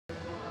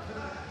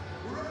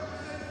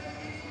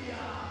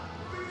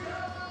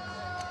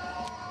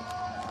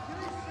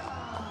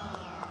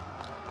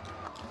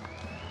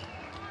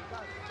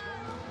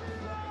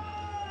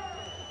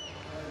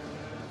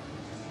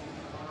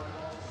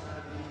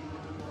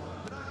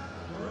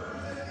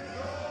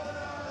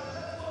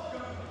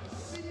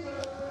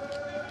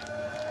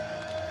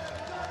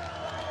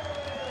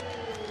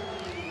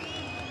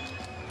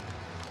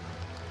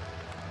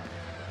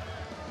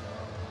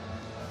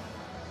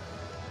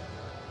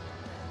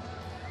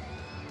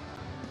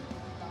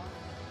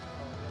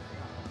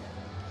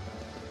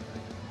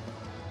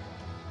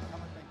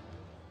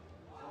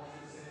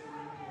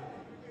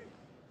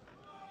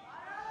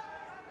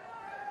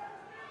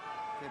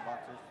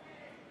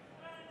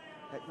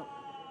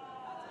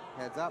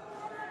Heads up.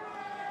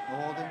 No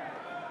holding.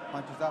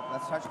 Punches up.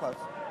 Let's touch close.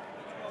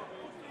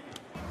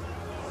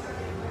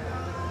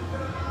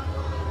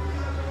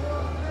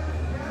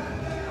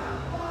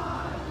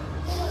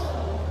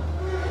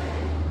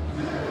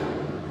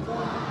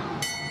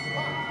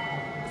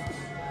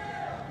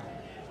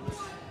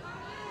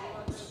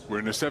 We're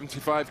in the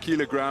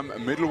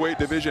 75-kilogram middleweight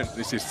division.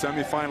 This is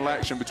semi-final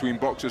action between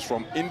boxers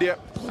from India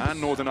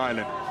and Northern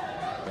Ireland.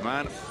 The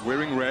man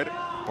wearing red,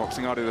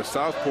 boxing out of the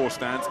southpaw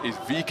stance, is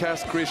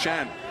Vikas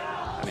Krishan,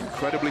 an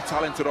incredibly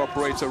talented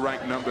operator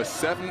ranked number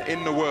 7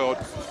 in the world,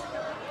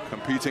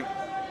 competing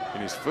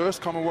in his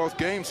first Commonwealth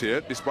Games here,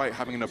 despite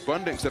having an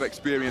abundance of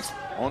experience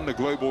on the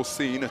global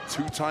scene, a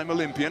 2-time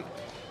Olympian.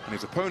 And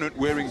his opponent,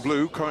 wearing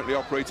blue, currently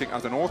operating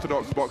as an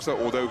orthodox boxer,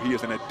 although he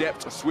is an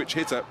adept switch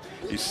hitter,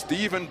 is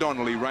Stephen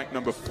Donnelly, ranked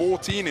number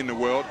 14 in the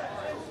world.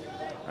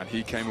 And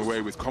he came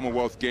away with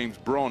Commonwealth Games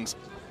bronze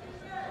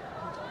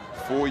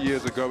 4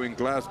 years ago in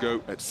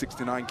Glasgow at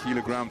 69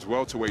 kilograms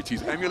welterweight.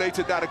 He's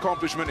emulated that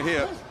accomplishment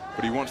here,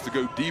 but he wants to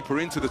go deeper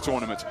into the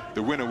tournament.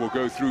 The winner will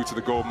go through to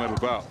the gold medal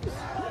bout.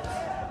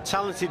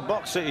 Talented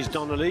boxer is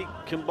Donnelly,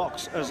 can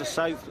box as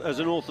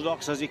an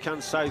orthodox as he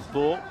can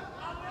southpaw.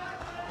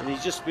 And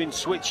he's just been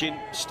switching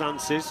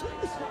stances.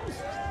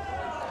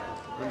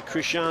 And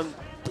Krishan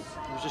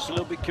was just a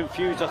little bit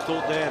confused. I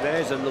thought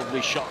there's a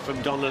lovely shot from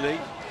Donnelly.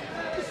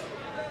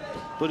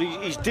 But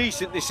he's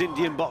decent, this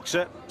Indian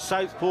boxer.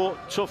 Southpaw,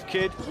 tough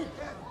kid.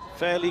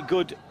 Fairly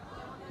good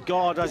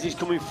guard as he's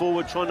coming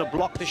forward, trying to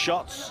block the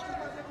shots.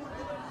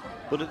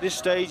 But at this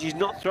stage, he's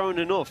not throwing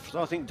enough.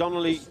 So I think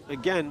Donnelly,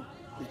 again,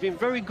 has been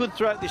very good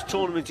throughout this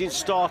tournament in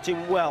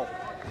starting well,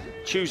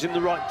 choosing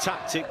the right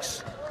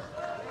tactics.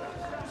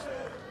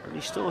 And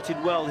he started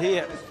well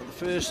here for the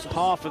first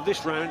half of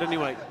this round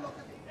anyway.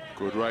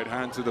 Good right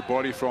hand to the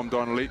body from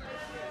Donnelly.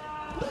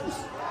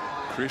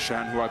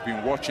 Krishan, who I've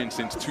been watching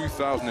since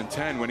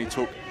 2010 when he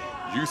took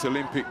Youth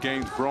Olympic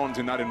Games bronze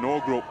in that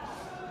inaugural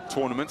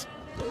tournament.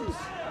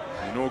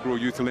 The inaugural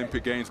Youth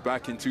Olympic Games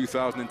back in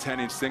 2010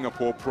 in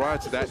Singapore. Prior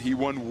to that, he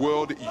won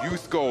World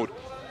Youth Gold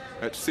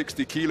at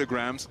 60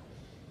 kilograms.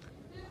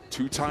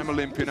 2-time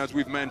Olympian, as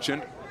we've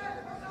mentioned.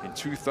 In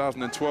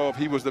 2012,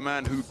 he was the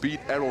man who beat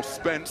Errol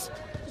Spence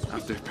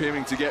after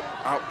appearing to get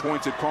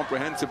outpointed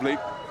comprehensively,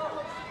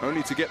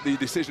 only to get the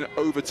decision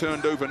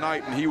overturned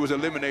overnight, and he was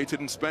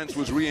eliminated and Spence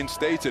was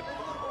reinstated.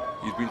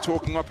 He's been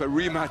talking up a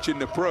rematch in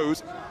the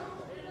pros,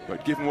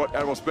 but given what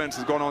Errol Spence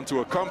has gone on to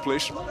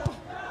accomplish,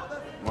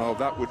 well,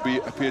 that would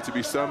appear to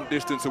be some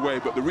distance away.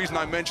 But the reason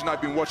I mentioned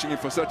I've been watching him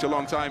for such a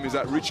long time is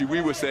that, Richie,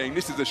 we were saying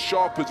this is as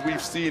sharp as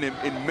we've seen him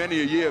in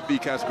many a year,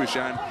 Vikas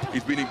Krishan.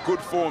 He's been in good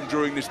form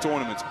during this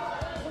tournament.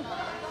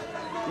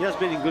 He has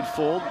been in good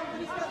form,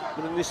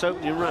 but in this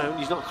opening round,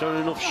 he's not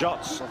throwing enough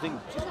shots. I think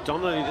it's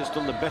Donnelly that's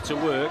done the better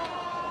work.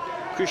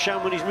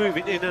 Krishan, when he's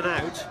moving in and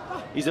out,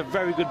 he's a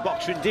very good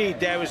boxer indeed.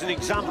 There was an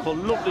example,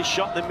 lovely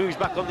shot, then moves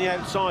back on the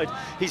outside.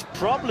 His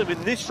problem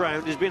in this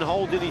round has been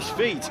holding his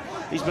feet.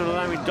 He's been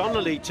allowing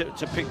Donnelly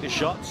to pick the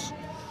shots.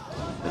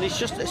 And it's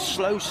just a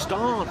slow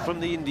start from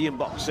the Indian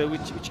boxer,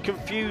 which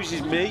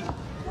confuses me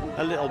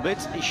a little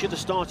bit. He should have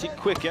started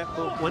quicker,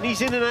 but when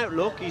he's in and out,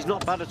 look, he's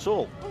not bad at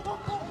all.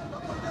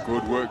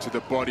 Good work to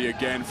the body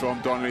again from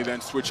Donnelly,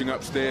 then switching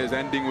upstairs,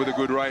 ending with a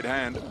good right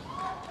hand.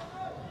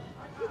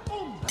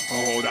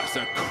 Oh, that's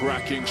a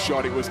cracking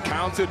shot. It was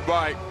countered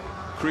by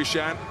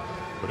Krishan,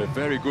 but a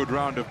very good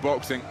round of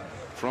boxing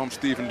from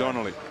Stephen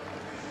Donnelly.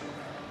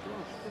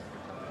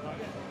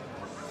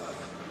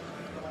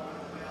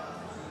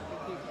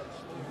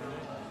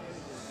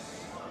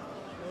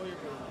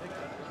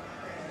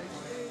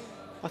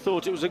 I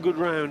thought it was a good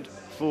round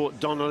for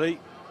Donnelly.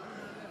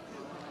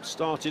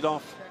 Started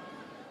off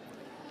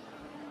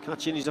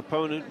catching his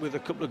opponent with a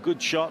couple of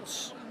good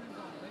shots.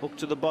 Hook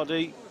to the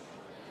body.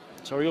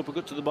 Sorry,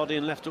 uppercut to the body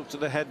and left hook to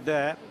the head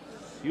there.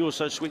 He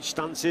also switched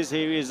stances.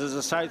 Here he is as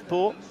a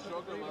southpaw.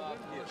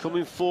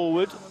 Coming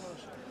forward.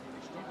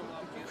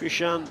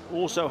 Krishan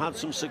also had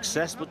some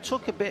success, but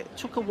took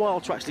a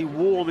while to actually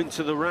warm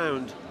into the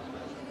round,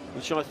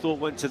 which I thought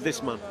went to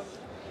this man.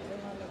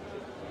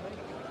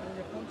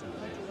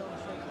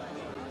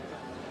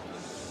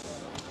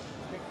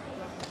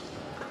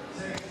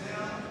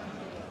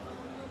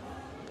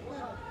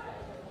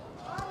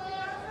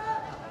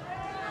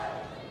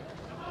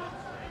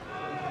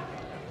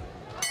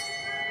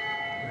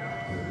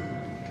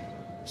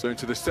 So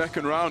into the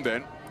second round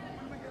then.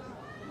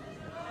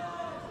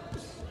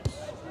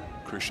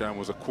 Krishan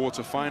was a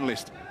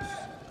quarter-finalist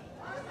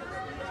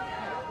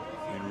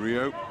in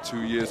Rio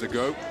 2 years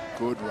ago.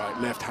 Good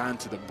right left hand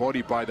to the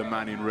body by the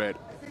man in red.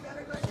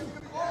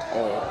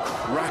 Oh,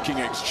 cracking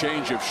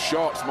exchange of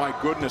shots. My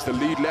goodness, the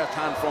lead left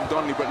hand from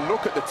Donnelly. But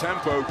look at the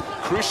tempo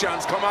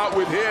Krishan's come out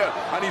with here.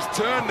 And he's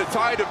turned the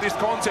tide of this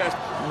contest.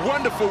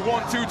 Wonderful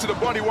 1-2 to the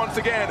body once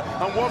again.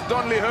 And was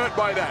Donnelly hurt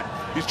by that?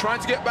 He's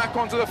trying to get back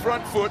onto the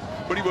front foot,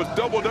 but he was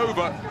doubled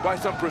over by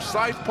some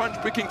precise punch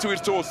picking to his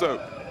torso.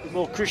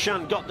 Well,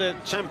 Krishan got the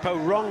tempo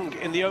wrong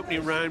in the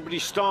opening round, but he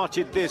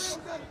started this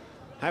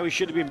how he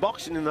should have been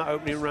boxing in that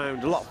opening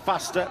round. A lot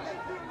faster.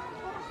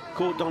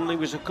 caught Donnelly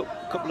was a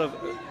couple of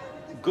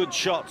good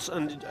shots,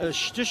 and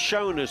just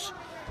shown us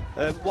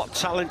what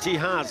talent he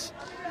has.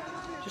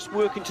 Just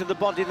working to the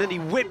body, then he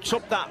whipped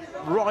up that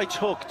right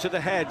hook to the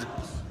head.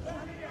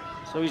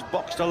 So he's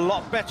boxed a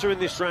lot better in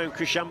this round,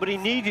 Krishan, but he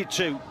needed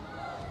to.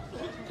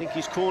 I think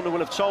his corner will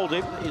have told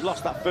him he's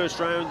lost that first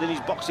round, and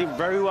he's boxing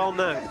very well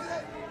now.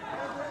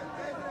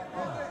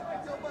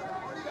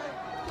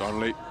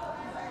 Donnelly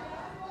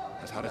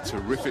has had a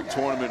terrific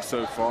tournament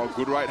so far.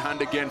 Good right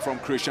hand again from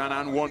Krishan,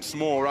 and once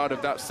more out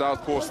of that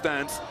southpaw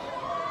stance.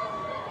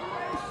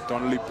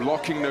 Donnelly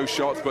blocking those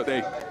shots, but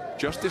they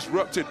just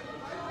disrupted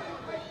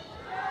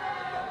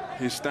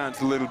his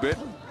stance a little bit.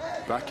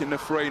 Back in the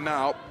fray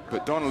now,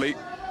 but Donnelly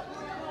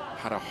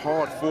had a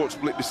hard-fought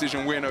split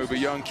decision win over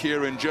young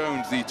Kieran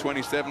Jones, the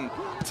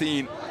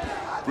 2017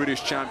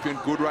 British champion.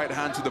 Good right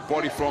hand to the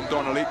body from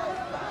Donnelly.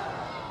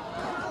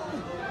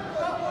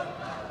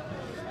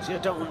 See, I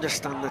don't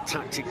understand the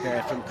tactic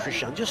there from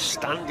Krishan, just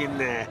standing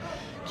there,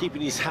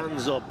 keeping his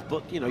hands up,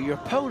 but, you know, your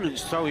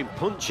opponent's throwing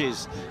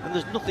punches, and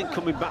there's nothing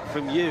coming back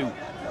from you.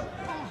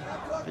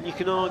 And you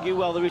can argue,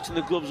 well, they're hitting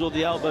the gloves or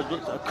the elbows,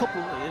 but a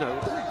couple, you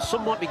know,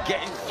 some might be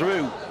getting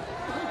through.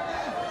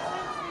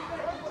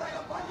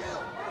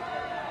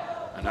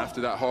 And after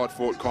that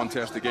hard-fought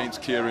contest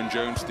against Kieran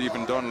Jones,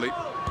 Stephen Donnelly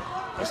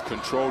has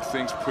controlled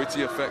things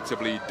pretty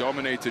effectively. He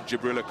dominated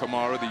Jibrila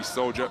Kamara, the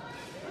soldier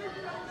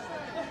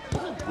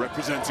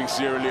representing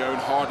Sierra Leone.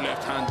 Hard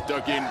left hand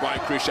dug in by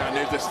Krishan.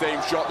 There's the same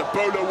shot, the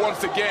bolo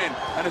once again,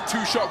 and a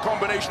two-shot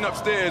combination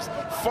upstairs,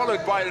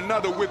 followed by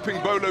another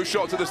whipping bolo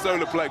shot to the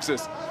solar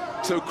plexus.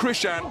 So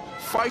Krishan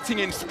fighting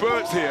in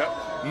spurts here,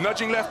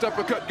 nudging left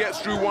uppercut gets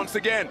through once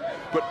again.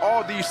 But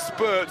are these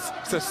spurts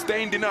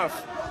sustained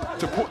enough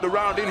to put the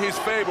round in his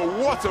favor?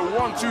 What a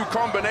 1-2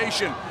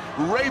 combination.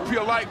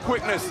 Rapier-like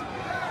quickness.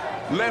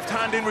 Left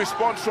hand in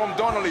response from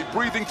Donnelly,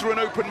 breathing through an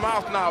open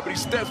mouth now, but he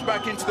steps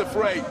back into the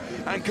fray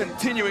and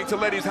continuing to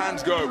let his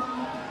hands go.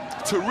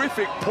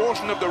 Terrific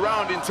portion of the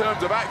round in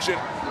terms of action.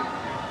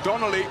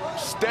 Donnelly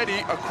steady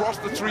across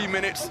the 3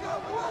 minutes.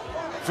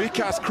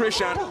 Vikas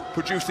Krishan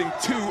producing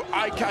two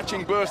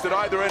eye-catching bursts at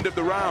either end of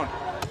the round.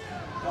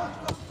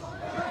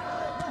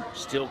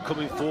 Still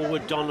coming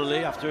forward,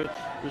 Donnelly, after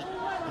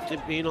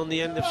being on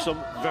the end of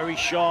some very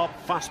sharp,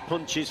 fast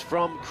punches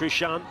from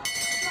Krishan.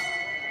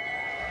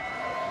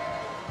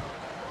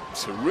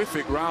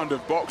 Terrific round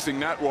of boxing,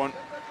 that one.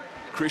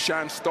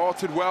 Krishan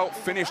started well,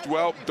 finished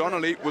well.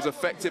 Donnelly was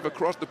effective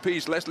across the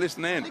piece. Let's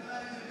listen in.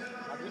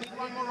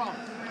 One more round.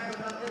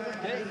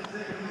 Okay?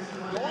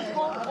 Don't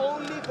go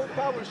only for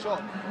power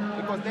shot,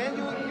 because then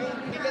you'll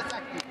be less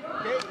active.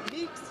 Okay?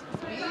 Mix,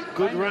 speed.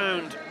 Good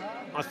round,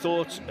 I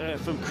thought,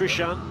 from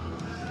Krishan,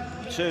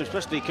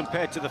 especially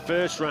compared to the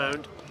first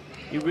round.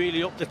 He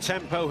really upped the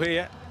tempo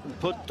here and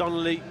put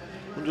Donnelly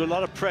under a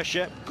lot of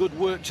pressure. Good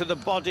work to the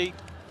body.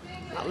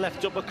 That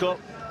left uppercut,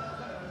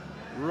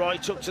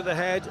 right up to the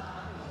head.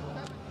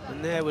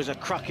 And there was a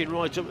cracking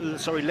left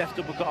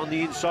uppercut on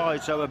the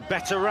inside. So a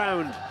better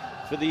round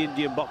for the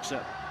Indian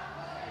boxer.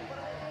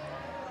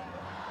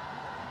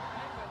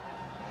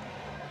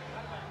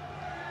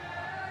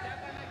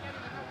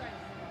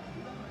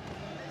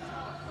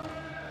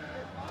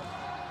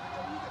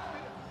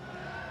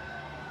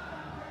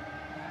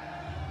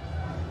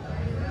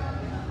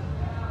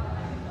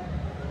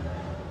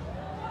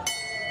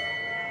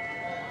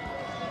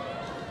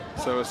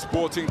 So a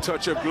sporting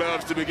touch of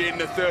gloves to begin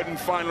the third and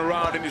final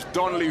round, and it's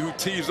Donnelly who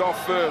tees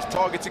off first,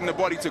 targeting the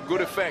body to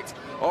good effect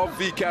of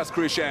Vikas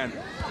Krishan.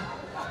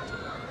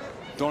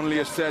 Donnelly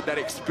has said that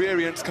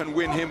experience can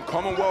win him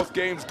Commonwealth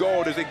Games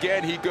gold, as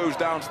again he goes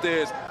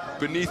downstairs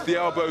beneath the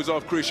elbows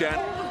of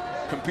Krishan,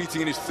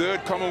 competing in his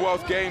third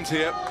Commonwealth Games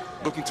here,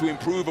 looking to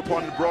improve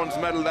upon the bronze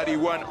medal that he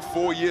won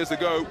 4 years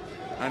ago.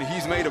 And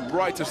he's made a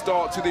brighter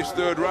start to this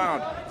third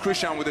round.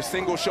 Krishan with a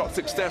single shot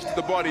success to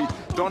the body.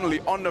 Donnelly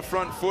on the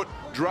front foot,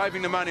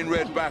 driving the man in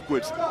red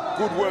backwards.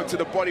 Good work to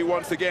the body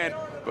once again,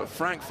 but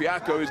Frank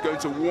Fiacco is going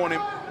to warn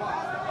him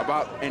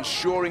about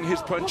ensuring his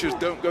punches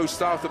don't go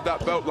south of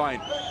that belt line.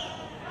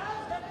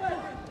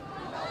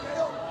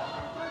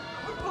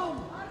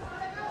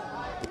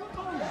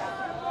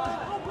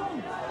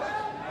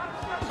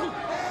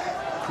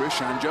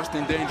 Krishan just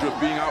in danger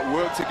of being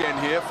outworked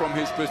again here from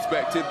his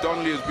perspective.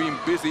 Donnelly has been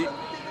busy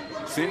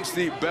since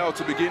the bell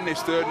to begin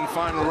this third and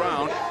final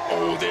round.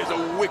 Oh, there's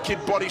a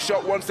wicked body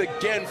shot once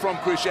again from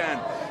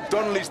Krishan.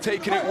 Donnelly's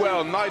taking it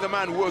well, neither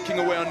man working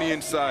away on the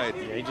inside.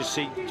 Yeah, you just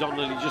see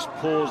Donnelly just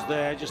pause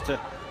there just to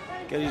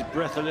get his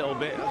breath a little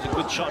bit. That was a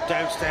good shot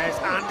downstairs,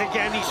 and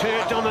again he's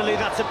hurt Donnelly.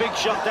 That's a big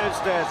shot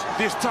downstairs.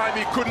 This time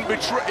he couldn't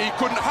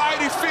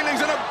hide his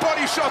feelings, and a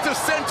body shot has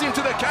sent him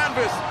to the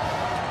canvas.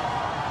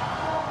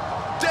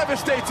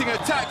 Devastating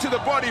attack to the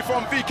body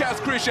from Vikas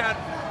Krishan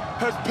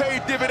has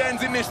paid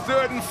dividends in this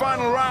third and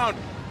final round.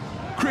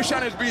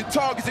 Krishan has been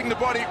targeting the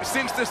body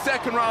since the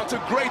second round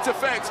to great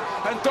effect,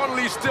 and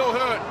Donnelly's still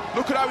hurt.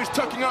 Look at how he's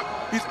tucking up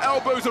his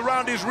elbows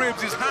around his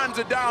ribs, his hands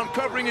are down,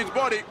 covering his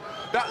body.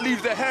 That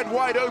leaves the head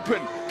wide open.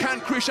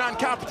 Can Krishan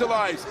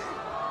capitalize?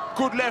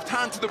 Good left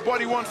hand to the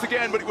body once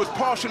again, but it was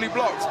partially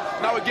blocked.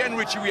 Now again,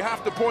 Richie, we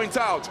have to point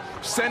out,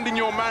 sending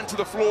your man to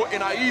the floor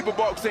in AIBA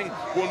boxing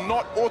will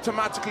not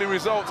automatically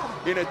result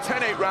in a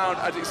 10-8 round,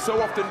 as it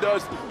so often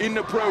does in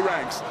the pro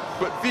ranks.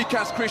 But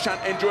Vikas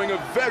Krishan enjoying a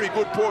very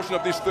good portion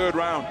of this third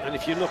round. And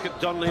if you look at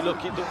Donnelly,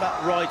 look at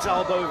that right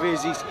elbow of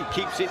his, he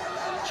keeps it,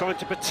 trying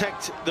to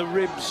protect the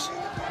ribs,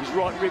 his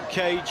right rib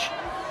cage.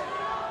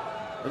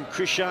 And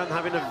Krishan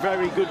having a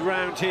very good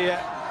round here.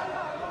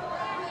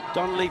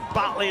 Donnelly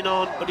battling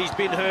on, but he's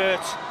been hurt.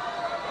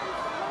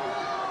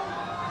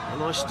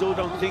 And I still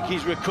don't think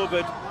he's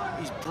recovered.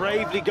 He's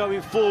bravely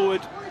going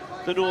forward,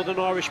 the Northern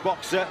Irish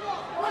boxer.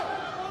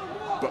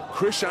 But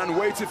Krishan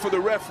waited for the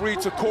referee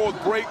to call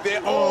break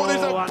there. Oh,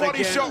 there's a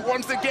body shot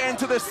once again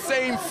to the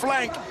same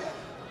flank.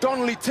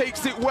 Donnelly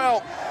takes it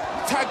well.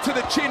 Tag to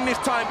the chin this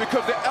time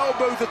because the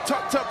elbows are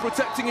tucked up,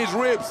 protecting his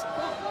ribs.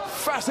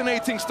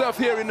 Fascinating stuff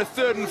here in the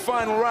third and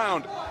final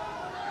round.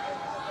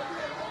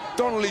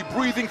 Donnelly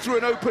breathing through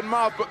an open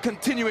mouth, but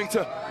continuing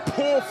to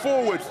pour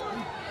forward,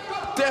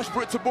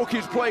 desperate to book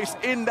his place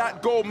in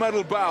that gold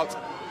medal bout.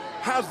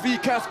 Has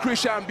Vikas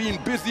Krishan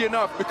been busy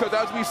enough? Because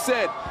as we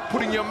said,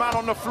 putting your man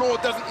on the floor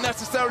doesn't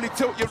necessarily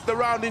tilt the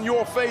round in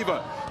your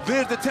favor.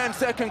 There's the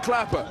 10-second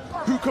clapper.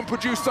 Who can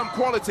produce some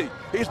quality?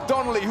 It's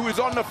Donnelly, who is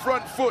on the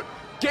front foot,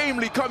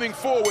 gamely coming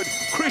forward.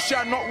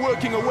 Krishan not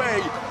working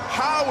away.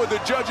 How are the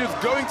judges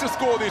going to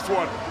score this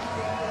one?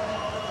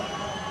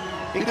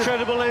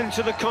 Incredible end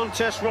to the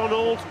contest,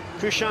 Ronald.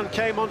 Krishan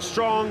came on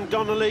strong.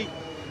 Donnelly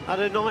had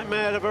a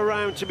nightmare of a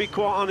round, to be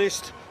quite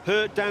honest.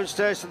 Hurt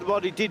downstairs to the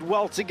body, did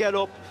well to get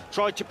up,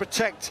 tried to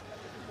protect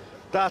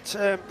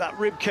that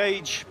rib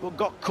cage, but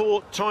got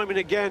caught time and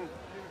again.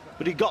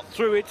 But he got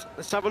through it.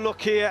 Let's have a look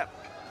here.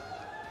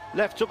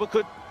 Left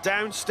uppercut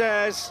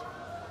downstairs,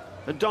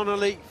 and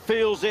Donnelly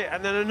feels it,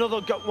 and then another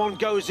one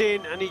goes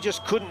in, and he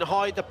just couldn't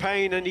hide the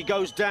pain, and he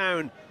goes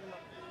down.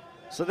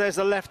 So there's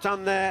the left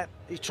hand there.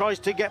 He tries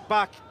to get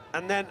back,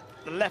 and then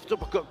the left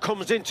uppercut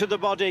comes into the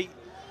body.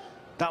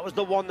 That was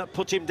the one that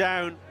put him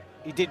down.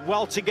 He did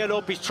well to get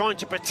up. He's trying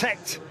to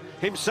protect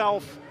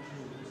himself.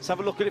 Let's have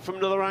a look at it from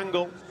another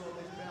angle.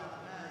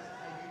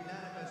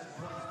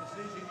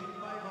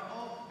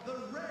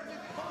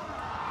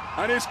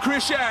 And it's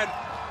Krishan.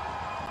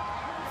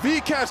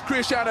 Vikas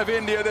Krishan of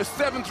India, the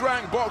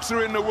 7th-ranked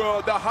boxer in the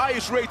world, the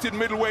highest-rated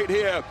middleweight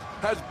here,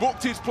 has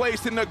booked his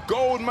place in the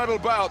gold medal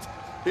bout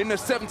in the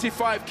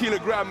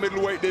 75-kilogram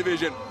middleweight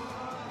division.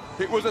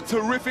 It was a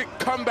terrific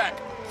comeback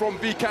from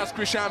Vikas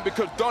Krishan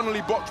because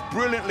Donnelly boxed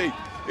brilliantly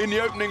in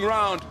the opening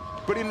round,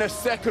 but in the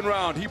second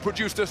round he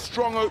produced a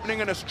strong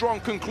opening and a strong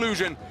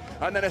conclusion,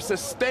 and then a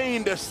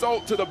sustained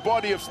assault to the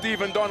body of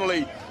Stephen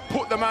Donnelly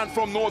put the man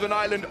from Northern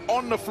Ireland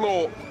on the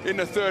floor in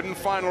the third and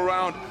final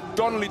round.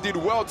 Donnelly did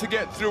well to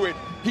get through it.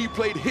 He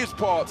played his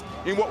part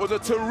in what was a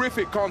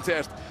terrific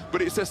contest,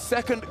 but it's a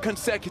second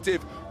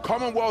consecutive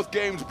Commonwealth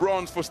Games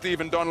bronze for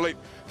Stephen Donnelly,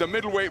 the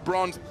middleweight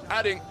bronze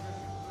adding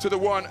to the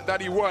one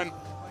that he won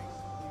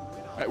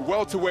at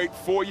welterweight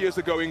 4 years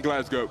ago in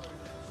Glasgow.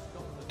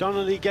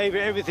 Donnelly gave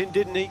it everything,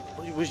 didn't he?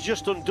 He was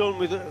just undone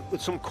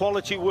with some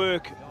quality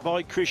work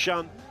by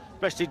Krishan.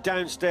 Bested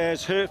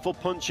downstairs, hurtful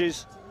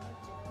punches.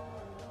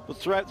 But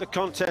throughout the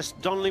contest,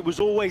 Donnelly was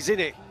always in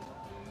it.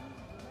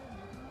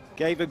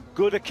 Gave a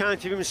good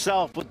account of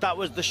himself, but that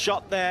was the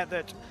shot there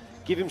that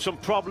gave him some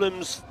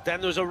problems.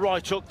 Then there was a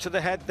right hook to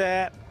the head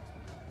there.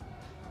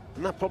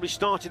 And that probably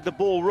started the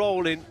ball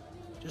rolling.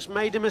 Just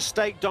made a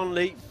mistake,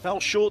 Donnelly. Fell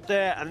short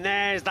there, and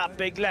there's that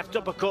big left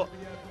uppercut.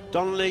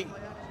 Donnelly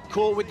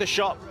caught with the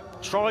shot,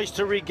 tries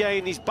to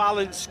regain his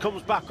balance,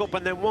 comes back up,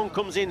 and then one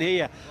comes in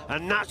here,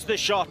 and that's the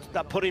shot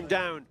that put him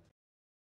down.